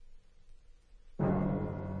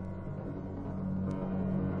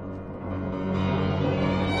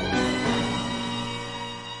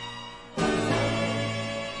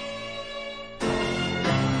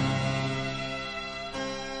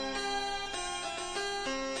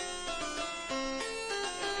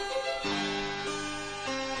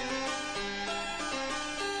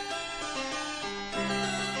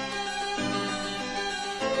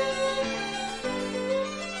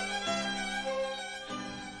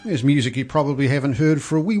There's music you probably haven't heard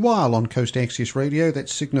for a wee while on Coast Access Radio. That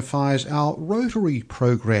signifies our Rotary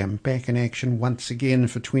program back in action once again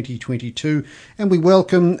for 2022. And we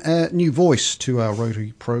welcome a new voice to our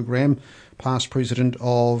Rotary program, past president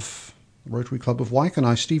of Rotary Club of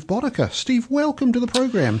Waikanai, Steve Botica. Steve, welcome to the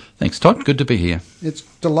program. Thanks, Todd. Good to be here. It's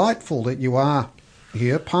delightful that you are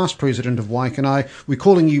here, past president of Waikanai. We're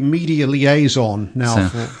calling you media liaison now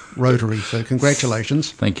for Rotary, so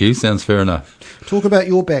congratulations. Thank you. Sounds fair enough. Talk about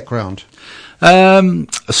your background.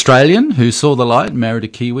 Australian who saw the light, married a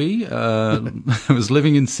Kiwi, was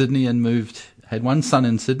living in Sydney and had one son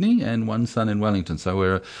in Sydney and one son in Wellington. So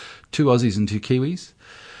we're two Aussies and two Kiwis.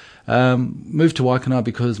 Moved to Waikanai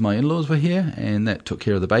because my in-laws were here, and that took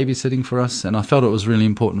care of the babysitting for us. And I felt it was really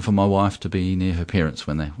important for my wife to be near her parents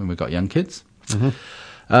when we got young kids.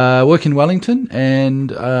 Mm-hmm. Work in Wellington,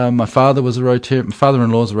 and my father was my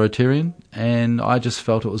father-in-law was a Rotarian, and I just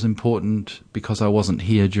felt it was important, because I wasn't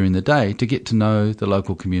here during the day, to get to know the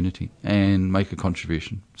local community and make a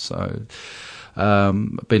contribution. So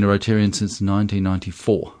I've been a Rotarian since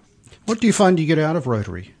 1994. What do you find you get out of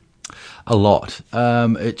Rotary? A lot.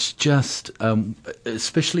 It's just,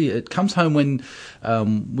 especially it comes home when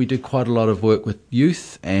we do quite a lot of work with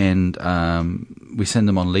youth, and we send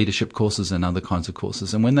them on leadership courses and other kinds of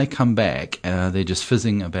courses. And when they come back, they're just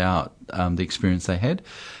fizzing about the experience they had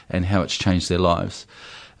and how it's changed their lives.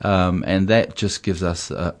 And that just gives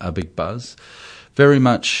us a big buzz. Very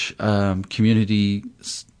much community.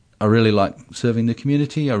 I really like serving the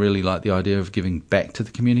community. I really like the idea of giving back to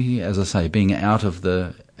the community. As I say, being out of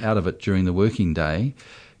it during the working day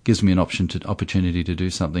gives me an opportunity to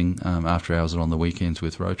do something after hours or on the weekends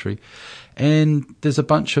with Rotary. And there's a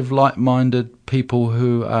bunch of like-minded people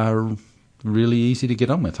who are really easy to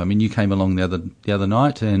get on with. I mean, you came along the other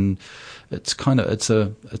night, and it's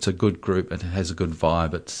a good group. It has a good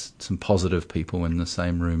vibe. It's some positive people in the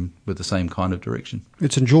same room with the same kind of direction.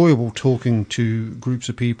 It's enjoyable talking to groups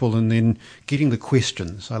of people and then getting the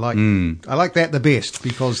questions. I like that the best,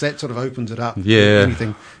 because that sort of opens it up. Yeah.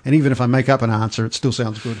 Anything. And even if I make up an answer, it still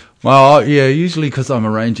sounds good. Well, yeah, usually because I'm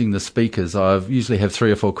arranging the speakers, I usually have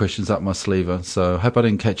 3 or 4 questions up my sleeve. So I hope I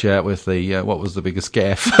didn't catch you out with the what was the biggest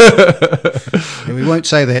gaffe. Yeah, we won't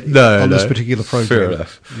say that on this particular program. Fair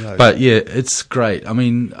enough. No. But yeah, it's great. I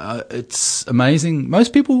mean, it's amazing.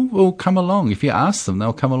 Most people will come along. If you ask them,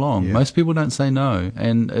 they'll come along. Yeah. Most people don't say no.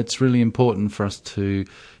 And it's really important for us to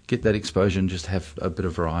get that exposure and just have a bit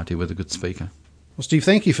of variety with a good speaker. Well, Steve,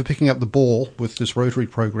 thank you for picking up the ball with this Rotary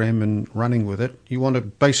program and running with it. You want to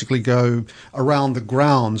basically go around the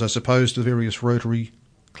grounds, I suppose, to the various Rotary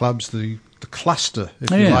clubs, the cluster, if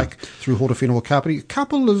you like, through Hortowhenua Kapiti. A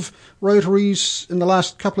couple of Rotaries in the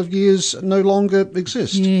last couple of years no longer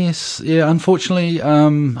exist. Yes, yeah, unfortunately,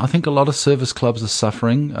 I think a lot of service clubs are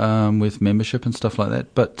suffering with membership and stuff like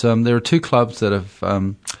that. But there are 2 clubs that have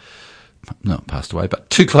not passed away, but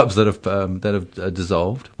 2 clubs that have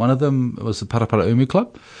dissolved. One of them was the Parapara Umu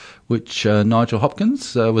Club, which Nigel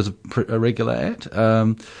Hopkins was a regular at.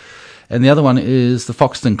 And the other one is the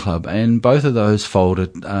Foxton Club, and both of those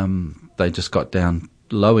folded. They just got down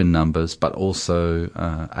low in numbers, but also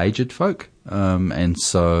aged folk, and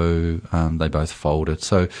so they both folded.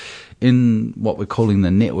 So in what we're calling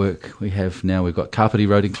the network, we've got Kapiti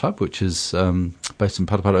Rotary Club, which is based in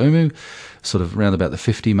Parapara Umu, sort of around about the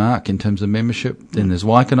 50 mark in terms of membership. Then there's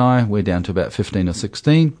Waikanai, we're down to about 15 or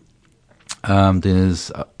 16.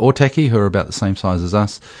 There's Otaki, who are about the same size as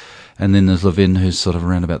us. And then there's Levin, who's sort of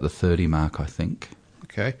around about the 30 mark, I think.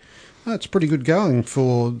 Okay. That's pretty good going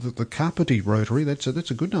for the Kapiti Rotary. That's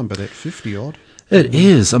a good number, that 50-odd. It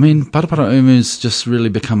is. I mean, Parapara Umu's just really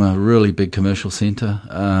become a really big commercial centre,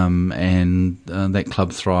 and that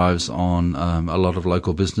club thrives on a lot of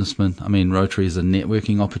local businessmen. I mean, Rotary is a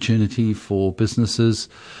networking opportunity for businesses,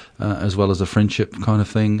 as well as a friendship kind of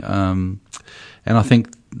thing. And I think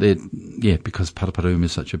that, because Parapara Umu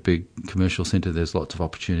is such a big commercial centre, there's lots of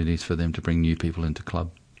opportunities for them to bring new people into club.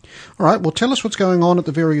 All right, well, tell us what's going on at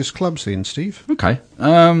the various clubs then, Steve. Okay.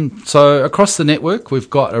 So across the network, we've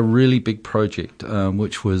got a really big project,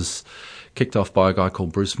 which was kicked off by a guy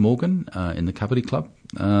called Bruce Morgan in the Kapiti Club,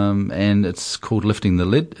 and it's called Lifting the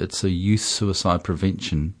Lid. It's a youth suicide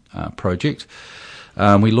prevention project.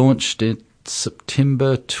 We launched it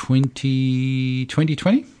September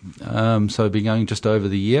 2020, so been going just over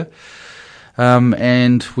the year.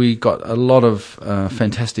 And we got a lot of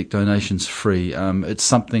fantastic donations free. It's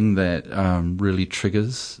something that really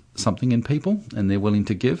triggers something in people, and they're willing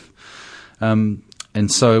to give. And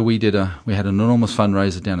so we had an enormous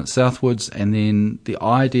fundraiser down at Southwoods, and then the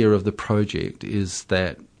idea of the project is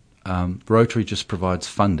that Rotary just provides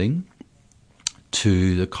funding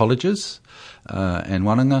to the colleges and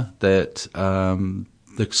wānanga that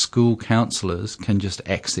the school counsellors can just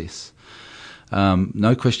access.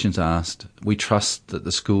 No questions asked. We trust that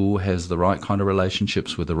the school has the right kind of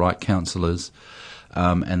relationships with the right counsellors,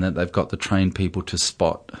 and that they've got the trained people to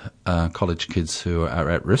spot college kids who are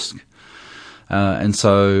at risk. And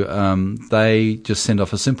so they just send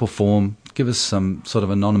off a simple form, give us some sort of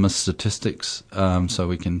anonymous statistics, so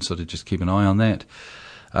we can sort of just keep an eye on that.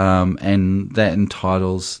 And that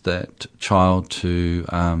entitles that child to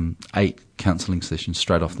 8 counselling sessions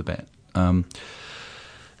straight off the bat.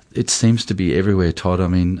 It seems to be everywhere, Todd. I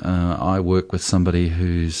mean, I work with somebody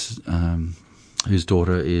whose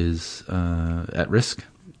daughter is at risk,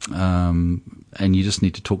 and you just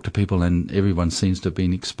need to talk to people, and everyone seems to have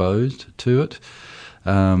been exposed to it.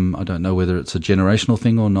 I don't know whether it's a generational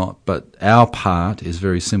thing or not, but our part is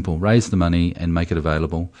very simple: raise the money and make it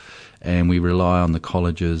available. And we rely on the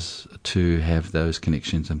colleges to have those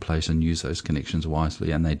connections in place and use those connections wisely,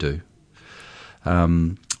 and they do.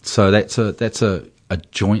 So that's a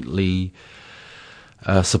jointly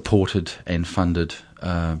supported and funded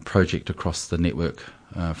project across the network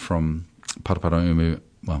from Paraparaumu,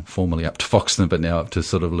 well, formerly up to Foxton, but now up to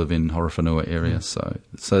sort of live in Horowhenua area. Mm.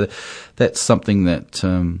 So that's something that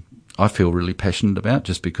I feel really passionate about,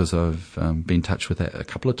 just because I've been in touch with that a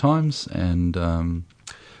couple of times, and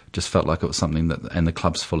just felt like it was something that, and the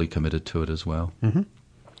club's fully committed to it as well. Mm-hmm.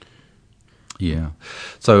 Yeah.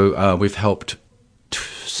 So we've helped,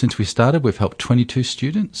 since we started, we've helped 22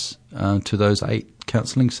 students to those 8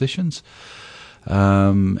 counselling sessions.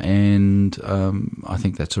 And I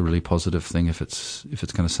think that's a really positive thing. If it's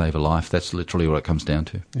going to save a life, that's literally what it comes down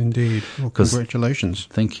to. Indeed. Well, congratulations.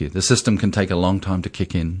 Thank you. The system can take a long time to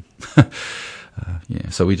kick in.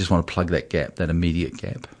 So we just want to plug that gap, that immediate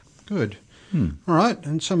gap. Good. All right,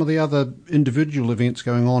 and some of the other individual events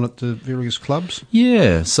going on at the various clubs?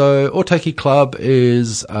 Yeah, so Otaki Club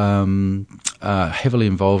is heavily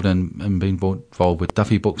involved and been involved with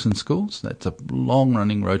Duffy Books in schools. That's a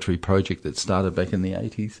long-running Rotary project that started back in the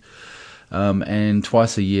 80s. And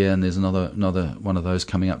twice a year, and there's another one of those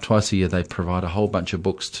coming up, twice a year they provide a whole bunch of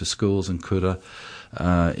books to schools and kura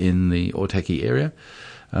in the Otaki area.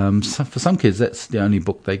 So for some kids, that's the only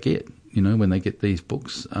book they get. You know, when they get these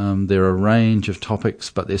books, there are a range of topics,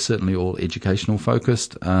 but they're certainly all educational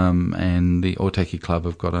focused. And the Otaki Club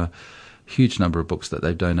have got a huge number of books that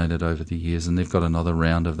they've donated over the years, and they've got another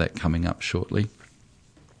round of that coming up shortly.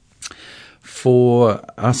 For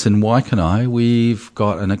us in Waikanai, we've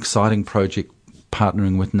got an exciting project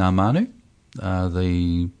partnering with Ngā Manu,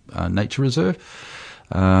 the nature reserve.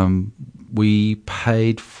 The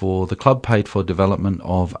club paid for development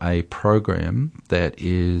of a program that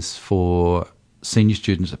is for senior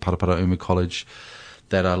students at Paraparaumu College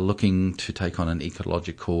that are looking to take on an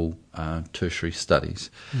ecological tertiary studies.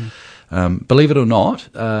 Believe it or not,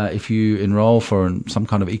 if you enrol for some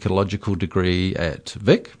kind of ecological degree at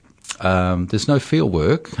Vic, there's no field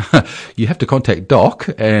work. You have to contact Doc,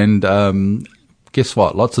 and guess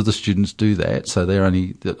what? Lots of the students do that, so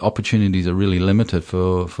the opportunities are really limited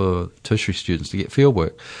for tertiary students to get field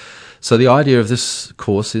work. So the idea of this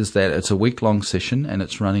course is that it's a week-long session, and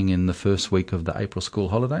it's running in the first week of the April school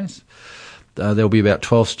holidays. There'll be about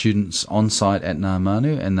 12 students on site at Ngā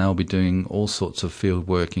Manu, and they'll be doing all sorts of field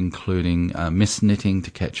work, including mist netting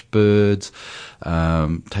to catch birds,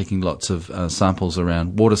 taking lots of samples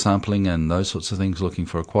around water sampling and those sorts of things, looking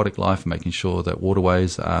for aquatic life, making sure that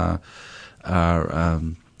waterways are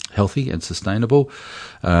healthy and sustainable,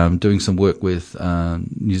 doing some work with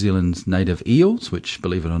New Zealand's native eels, which,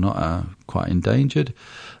 believe it or not, are quite endangered.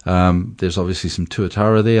 There's obviously some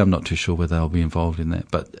tuatara there. I'm not too sure whether they'll be involved in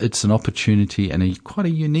that, but it's an opportunity and quite a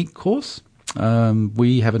unique course.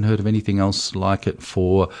 We haven't heard of anything else like it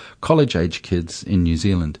for college-age kids in New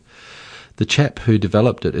Zealand. The chap who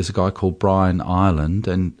developed it is a guy called Brian Ireland,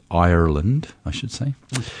 I should say.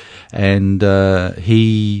 And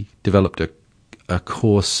he developed a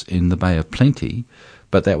course in the Bay of Plenty,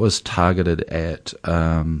 but that was targeted at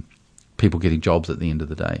people getting jobs at the end of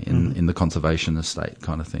the day in the conservation estate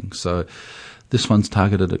kind of thing. So this one's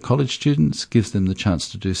targeted at college students, gives them the chance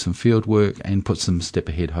to do some field work and puts them a step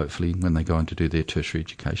ahead, hopefully, when they go on to do their tertiary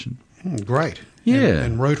education. Great. Yeah.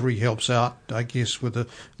 And Rotary helps out, I guess, with a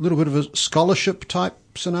little bit of a scholarship type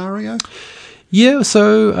scenario? Yeah,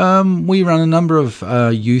 so we run a number of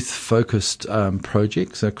youth-focused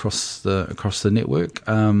projects across the network.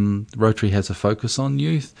 Rotary has a focus on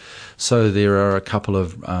youth, so there are a couple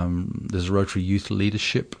of there's Rotary Youth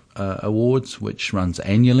Leadership Awards, which runs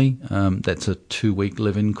annually. That's a 2-week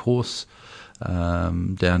live-in course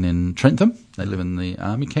down in Trentham. They live in the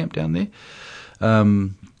army camp down there.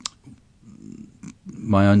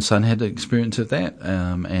 my own son had experience of that,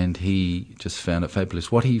 and he just found it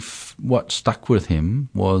fabulous. What stuck with him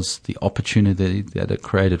was the opportunity that it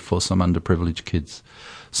created for some underprivileged kids.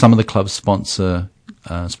 Some of the clubs sponsor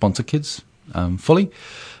kids fully,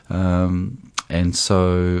 and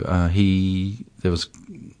so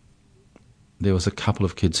there was a couple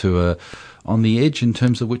of kids who were on the edge in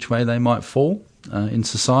terms of which way they might fall in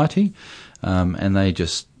society, and they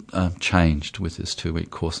just changed with this 2-week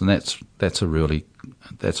course, and that's a really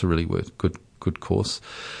good course.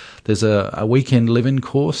 There's a weekend live-in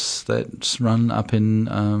course that's run up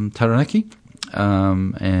in Taranaki,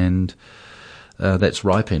 and that's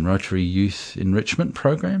RIPEN, Rotary Youth Enrichment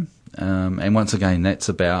Program. And once again, that's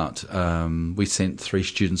about, we sent 3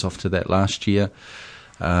 students off to that last year.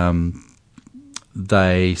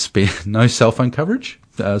 They spent no cell phone coverage.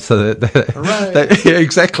 So yeah,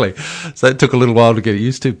 exactly. So it took a little while to get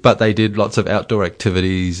used to, but they did lots of outdoor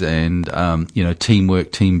activities and,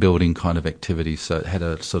 teamwork, team building kind of activities. So it had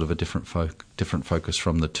a sort of a different focus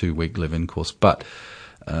from the 2-week live-in course, but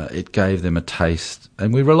it gave them a taste.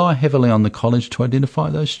 And we rely heavily on the college to identify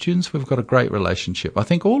those students. We've got a great relationship. I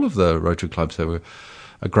think all of the Rotary clubs have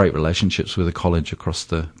great relationships with the college across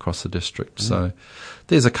the district. Mm. So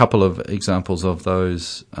there's a couple of examples of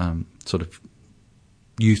those sort of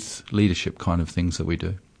youth leadership kind of things that we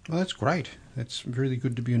do. Well, that's great. That's really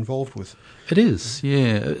good to be involved with. It is,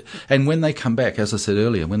 yeah. And when they come back, as I said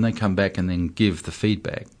earlier, when they come back and then give the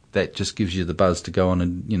feedback, that just gives you the buzz to go on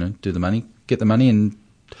and, get the money and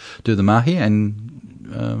do the mahi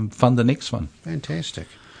and fund the next one. Fantastic.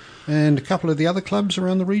 And a couple of the other clubs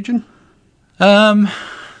around the region?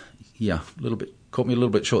 Yeah, a little bit. Caught me a little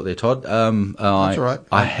bit short there, Todd. That's all right.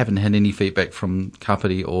 I haven't had any feedback from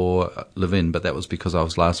Kapiti or Levin, but that was because I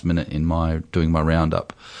was last minute in doing my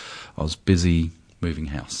roundup. I was busy moving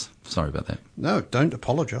house. Sorry about that. No, don't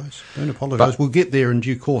apologise. We'll get there in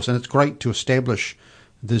due course, and it's great to establish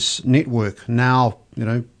this network. Now,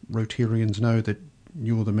 Rotarians know that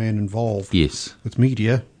you're the man involved. Yes. With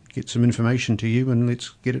media, get some information to you, and let's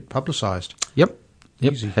get it publicised. Yep.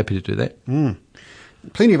 Easy. Happy to do that. Mm.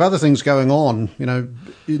 Plenty of other things going on,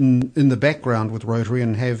 in the background with Rotary,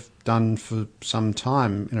 and have done for some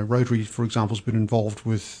time. Rotary, for example, has been involved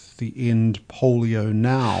with the End Polio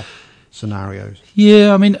Now scenarios.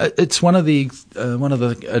 Yeah, I mean, it's one of the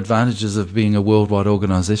advantages of being a worldwide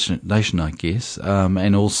organisation, I guess,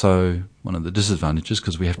 and also one of the disadvantages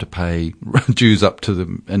because we have to pay dues up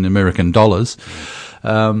to in American dollars.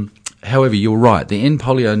 However, you're right. The End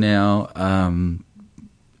Polio Now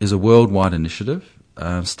is a worldwide initiative.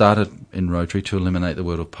 Started in Rotary to eliminate the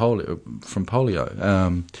world of polio.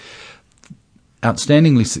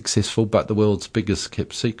 Outstandingly successful, but the world's biggest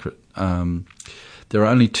kept secret. There are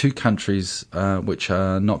only 2 countries which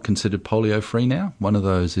are not considered polio-free now. One of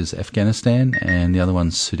those is Afghanistan and the other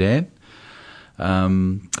one's Sudan.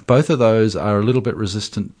 Both of those are a little bit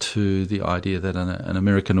resistant to the idea that an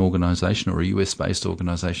American organisation or a US-based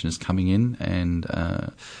organisation is coming in and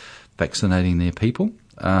vaccinating their people.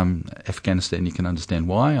 Afghanistan, you can understand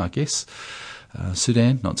why, I guess.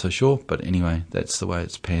 Sudan, not so sure, but anyway, that's the way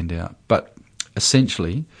it's panned out. But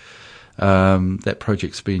essentially, that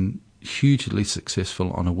project's been hugely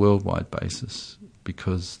successful on a worldwide basis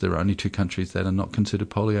because there are only 2 countries that are not considered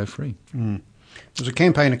polio-free. Mm. There was a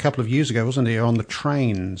campaign a couple of years ago, wasn't there, on the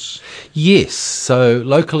trains? Yes. So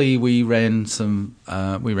locally, we ran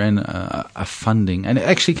a funding, and it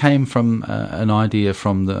actually came from an idea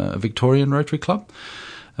from the Victorian Rotary Club.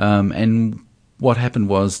 And what happened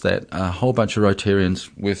was that a whole bunch of Rotarians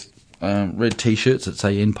with red T-shirts that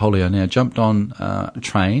say End Polio Now jumped on a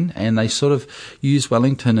train, and they sort of used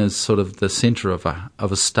Wellington as sort of the centre of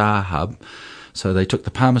a star hub. So they took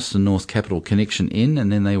the Palmerston North Capital connection in, and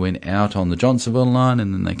then they went out on the Johnsonville line,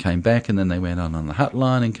 and then they came back, and then they went out on the Hutt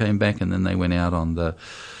line and came back, and then they went out on the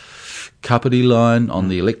Kapiti line on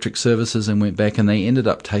the electric services and went back, and they ended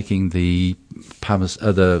up taking the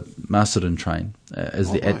Masterton train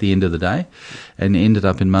at the end of the day, and ended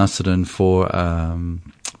up in Masterton for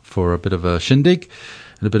a bit of a shindig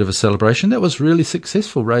and a bit of a celebration. That was really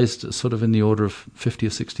successful, raised sort of in the order of $50,000 or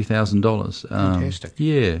 $60,000. Fantastic.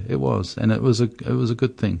 Yeah, it was, and it was a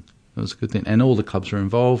good thing. It was a good thing, and all the clubs were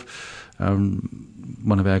involved.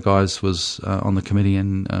 One of our guys was on the committee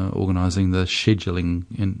and organising the scheduling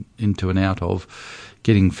into and out of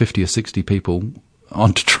getting 50 or 60 people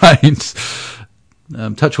onto trains.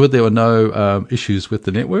 Touch wood, there were no issues with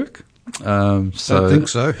the network. So I think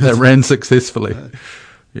so. That ran successfully. No.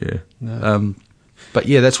 Yeah. No. But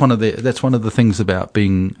yeah, that's one of the things about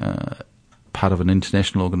being part of an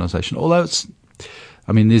international organisation. Although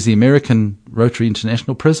there's the American Rotary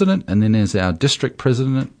International President, and then there's our district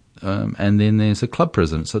president and then there's a club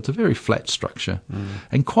president. So it's a very flat structure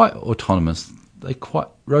and quite autonomous.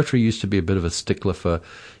 Rotary used to be a bit of a stickler for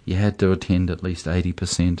you had to attend at least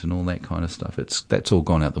 80% and all that kind of stuff. That's all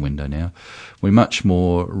gone out the window now. We're much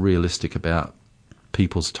more realistic about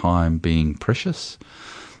people's time being precious,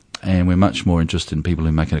 and we're much more interested in people who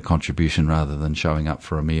are making a contribution rather than showing up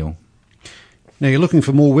for a meal. Now, you're looking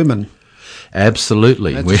for more women.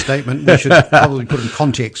 Absolutely. That's a statement we should probably put in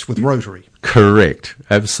context with Rotary. Correct.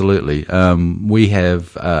 Absolutely. We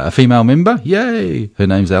have a female member. Yay! Her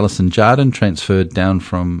name's Alison Jardin, transferred down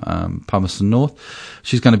from Palmerston North.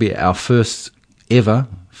 She's going to be our first ever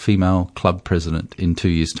female club president in 2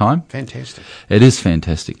 years' time. Fantastic. It is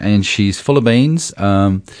fantastic. And she's full of beans.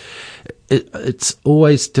 It's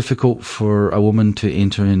always difficult for a woman to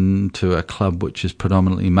enter into a club which is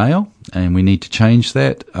predominantly male, and we need to change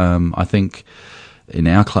that. I think in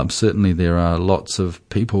our club, certainly there are lots of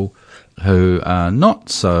people who are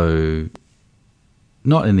not in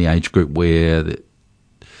the age group where,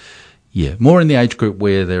 more in the age group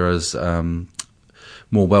where there is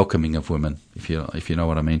more welcoming of women, if you know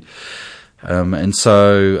what I mean. And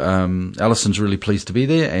so Alison's really pleased to be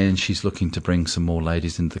there, and she's looking to bring some more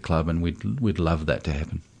ladies into the club, and we'd love that to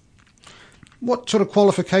happen. What sort of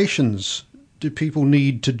qualifications do people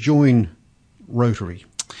need to join Rotary?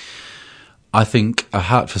 I think a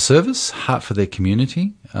heart for service, heart for their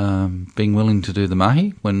community, being willing to do the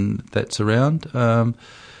mahi when that's around, and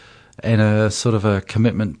a sort of a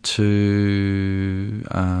commitment to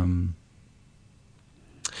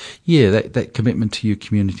that commitment to your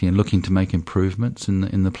community and looking to make improvements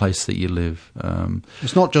in the place that you live.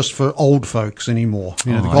 It's not just for old folks anymore.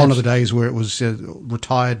 Gone are the days where it was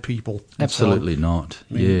retired people. Absolutely not.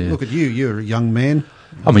 Look at you. You're a young man.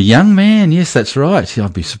 I'm a young man. Yes, that's right. You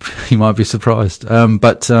might be surprised.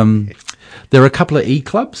 But there are a couple of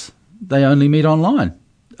e-clubs. They only meet online.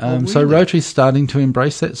 Really? So Rotary's starting to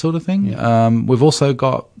embrace that sort of thing. Yeah. We've also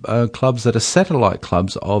got clubs that are satellite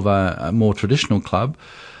clubs of a more traditional club.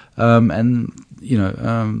 The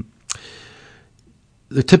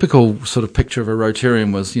typical sort of picture of a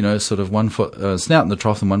Rotarian was, sort of 1 foot, snout in the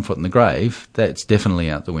trough and 1 foot in the grave. That's definitely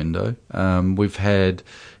out the window. We've had,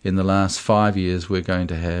 in the last 5 years, we're going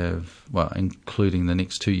to have, including the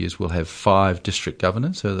next 2 years, we'll have 5 district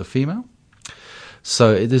governors who are the female.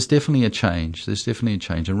 So there's definitely a change.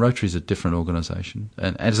 And Rotary's a different organisation.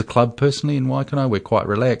 And as a club, personally, in Waikanae, we're quite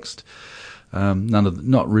relaxed.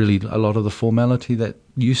 Not really a lot of the formality that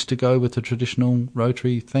used to go with the traditional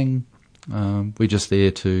Rotary thing. We're just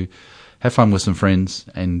there to have fun with some friends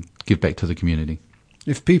and give back to the community.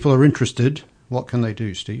 If people are interested, what can they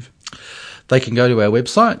do, Steve? They can go to our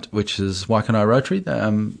website, which is Waikanae Rotary.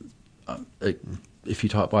 If you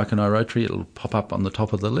type Waikanae Rotary, it'll pop up on the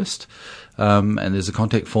top of the list. And there's a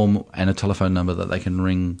contact form and a telephone number that they can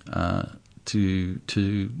ring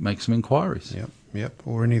to make some inquiries. Yep.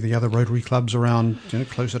 Or any of the other Rotary clubs around,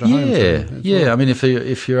 closer to home. Yeah. Well. I mean,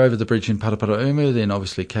 if you're over the bridge in Paraparaumu, then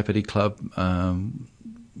obviously Kapiti Club.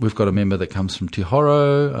 We've got a member that comes from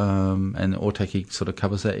Tihoro, and Otaki sort of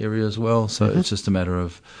covers that area as well. So it's just a matter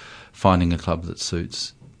of finding a club that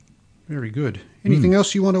suits. Very good. Anything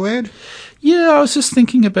else you want to add? Yeah, I was just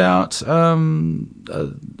thinking about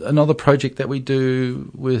another project that we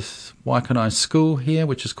do with Waikanae School here,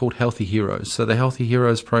 which is called Healthy Heroes. So the Healthy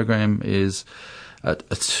Heroes program is a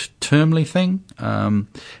termly thing, and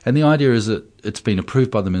the idea is that it's been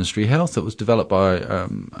approved by the Ministry of Health. It was developed by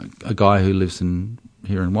a guy who lives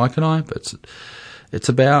here in Waikanae, but it's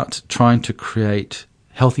about trying to create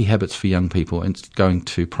healthy habits for young people and going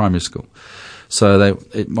to primary school. So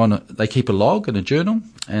they keep a log and a journal,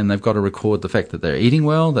 and they've got to record the fact that they're eating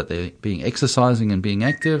well, that they're exercising and being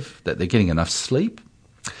active, that they're getting enough sleep,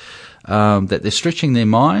 that they're stretching their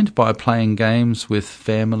mind by playing games with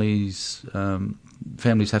families.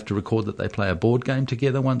 Families have to record that they play a board game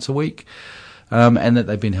together once a week, and that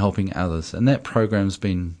they've been helping others. And that program's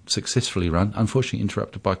been successfully run, unfortunately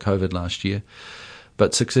interrupted by COVID last year,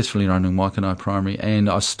 but successfully run in Waikanae Primary. And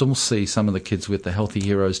I still see some of the kids with the Healthy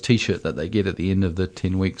Heroes T-shirt that they get at the end of the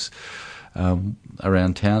 10 weeks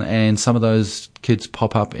around town. And some of those kids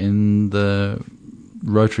pop up in the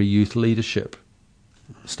Rotary Youth Leadership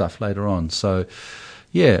stuff later on. So,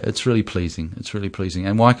 yeah, it's really pleasing. And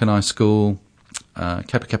Waikanae School,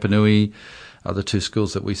 Kappa Nui are the 2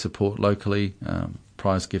 schools that we support locally,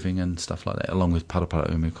 prize giving and stuff like that, along with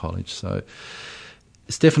Paraparaumu College. So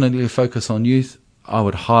it's definitely a focus on youth. I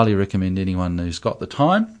would highly recommend anyone who's got the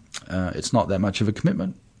time. It's not that much of a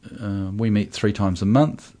commitment. We meet 3 times a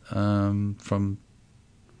month from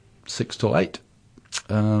 6 till 8.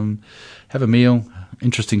 Have a meal,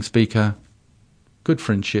 interesting speaker, good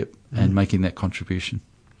friendship, and making that contribution.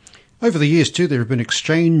 Over the years, too, there have been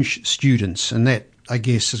exchange students, and that, I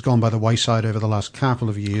guess, has gone by the wayside over the last couple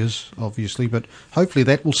of years, obviously, but hopefully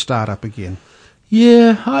that will start up again.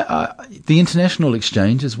 Yeah, the international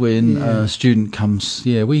exchange is when a student comes.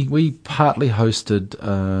 Yeah, we partly hosted,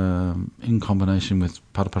 in combination with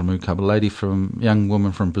Paraparamuka, a young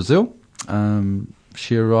woman from Brazil.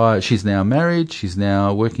 She arrived. She's now married. She's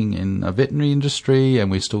now working in a veterinary industry, and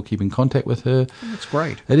we still keep in contact with her. That's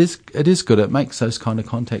great. It is good. It makes those kind of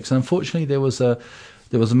contacts. And unfortunately, there was a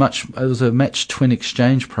match twin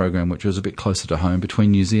exchange program, which was a bit closer to home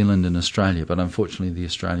between New Zealand and Australia. But unfortunately, the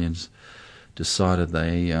Australians decided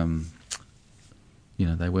they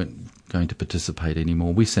weren't going to participate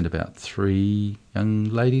anymore. We sent about 3 young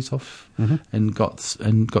ladies off and got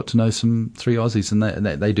to know 3 Aussies, and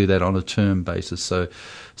they do that on a term basis, so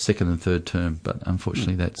second and third term. But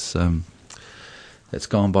unfortunately, that's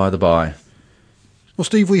gone by the by. Well,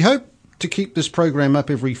 Steve, we hope to keep this program up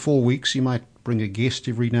every 4 weeks. You might bring a guest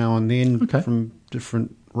every now and then from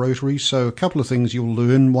different Rotaries. So a couple of things you'll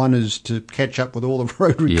learn. One is to catch up with all the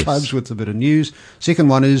Rotary clubs with a bit of news. Second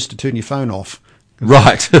one is to turn your phone off.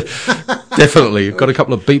 Right. Definitely. You've got a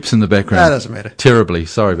couple of beeps in the background. That doesn't matter. Terribly.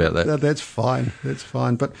 Sorry about that. No, that's fine. That's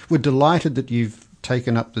fine. But we're delighted that you've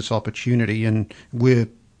taken up this opportunity, and we're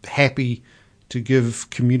happy to give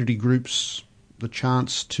community groups the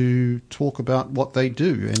chance to talk about what they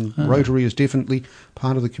do. And Rotary is definitely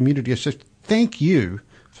part of the community. So thank you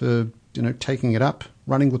for taking it up,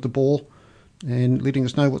 running with the ball, and letting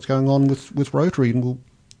us know what's going on with Rotary, and we'll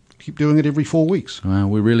keep doing it every 4 weeks. Well,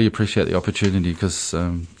 we really appreciate the opportunity, because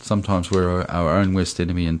sometimes we're our own worst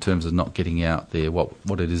enemy in terms of not getting out there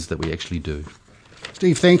what it is that we actually do.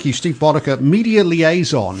 Steve, thank you. Steve Botica, Media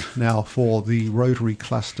Liaison now for the Rotary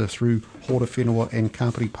Cluster through Horowhenua and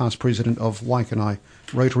Kapiti, past President of Waikanai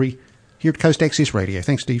Rotary, here at Coast Access Radio.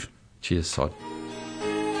 Thanks, Steve. Cheers, Todd.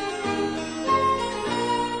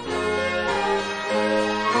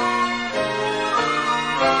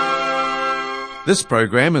 This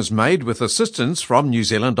program is made with assistance from New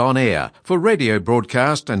Zealand On Air for radio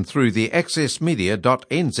broadcast and through the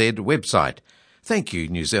accessmedia.nz website. Thank you,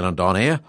 New Zealand On Air.